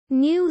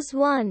News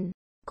 1.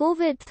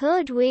 COVID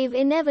third wave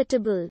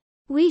inevitable.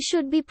 We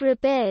should be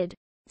prepared.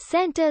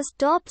 Centre's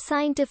top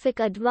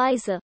scientific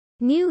advisor.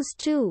 News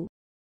 2.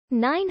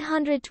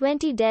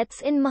 920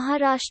 deaths in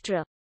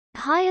Maharashtra.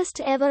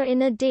 Highest ever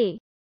in a day.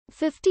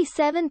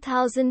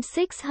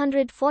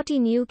 57,640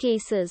 new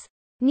cases.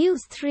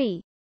 News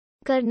 3.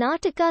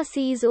 Karnataka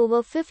sees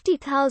over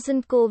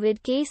 50,000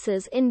 COVID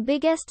cases in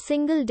biggest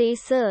single-day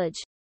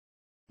surge.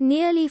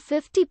 Nearly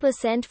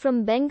 50%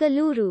 from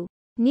Bengaluru.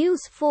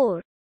 News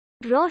 4.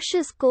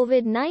 Roche's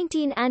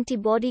COVID-19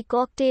 antibody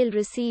cocktail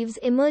receives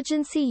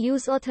emergency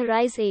use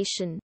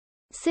authorization.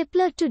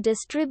 Cipla to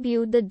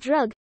distribute the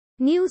drug.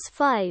 News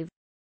 5.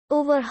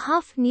 Over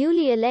half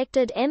newly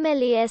elected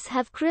MLAs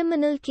have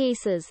criminal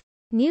cases.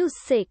 News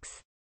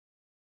 6.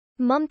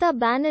 Mamata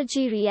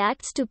Banerjee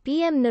reacts to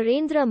PM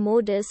Narendra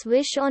Modis'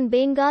 wish on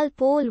Bengal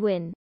poll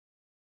win.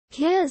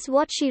 Here's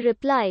what she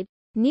replied.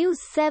 News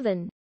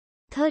 7.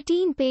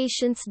 13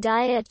 patients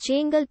die at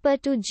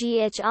Chengalpattu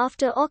GH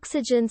after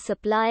oxygen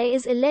supply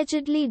is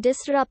allegedly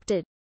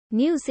disrupted.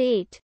 News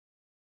 8.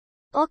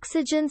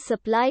 Oxygen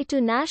supply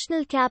to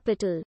national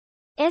capital.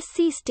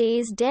 SC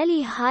stays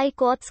Delhi High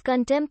Court's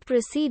contempt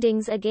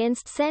proceedings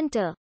against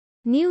Centre.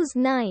 News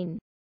 9.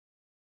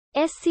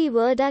 SC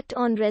verdict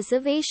on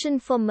reservation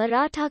for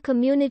Maratha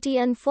community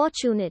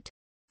unfortunate,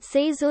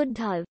 says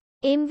Uddhav.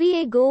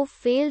 MVA Gov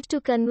failed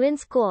to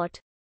convince court,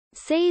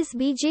 says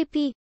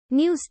BJP.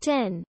 News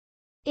 10.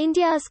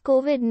 India's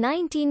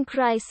COVID-19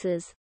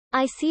 crisis.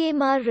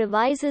 ICMR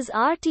revises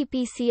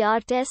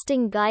RT-PCR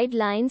testing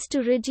guidelines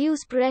to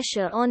reduce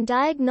pressure on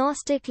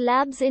diagnostic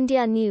labs.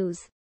 India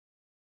News.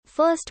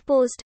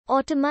 Firstpost,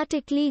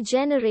 automatically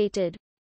generated.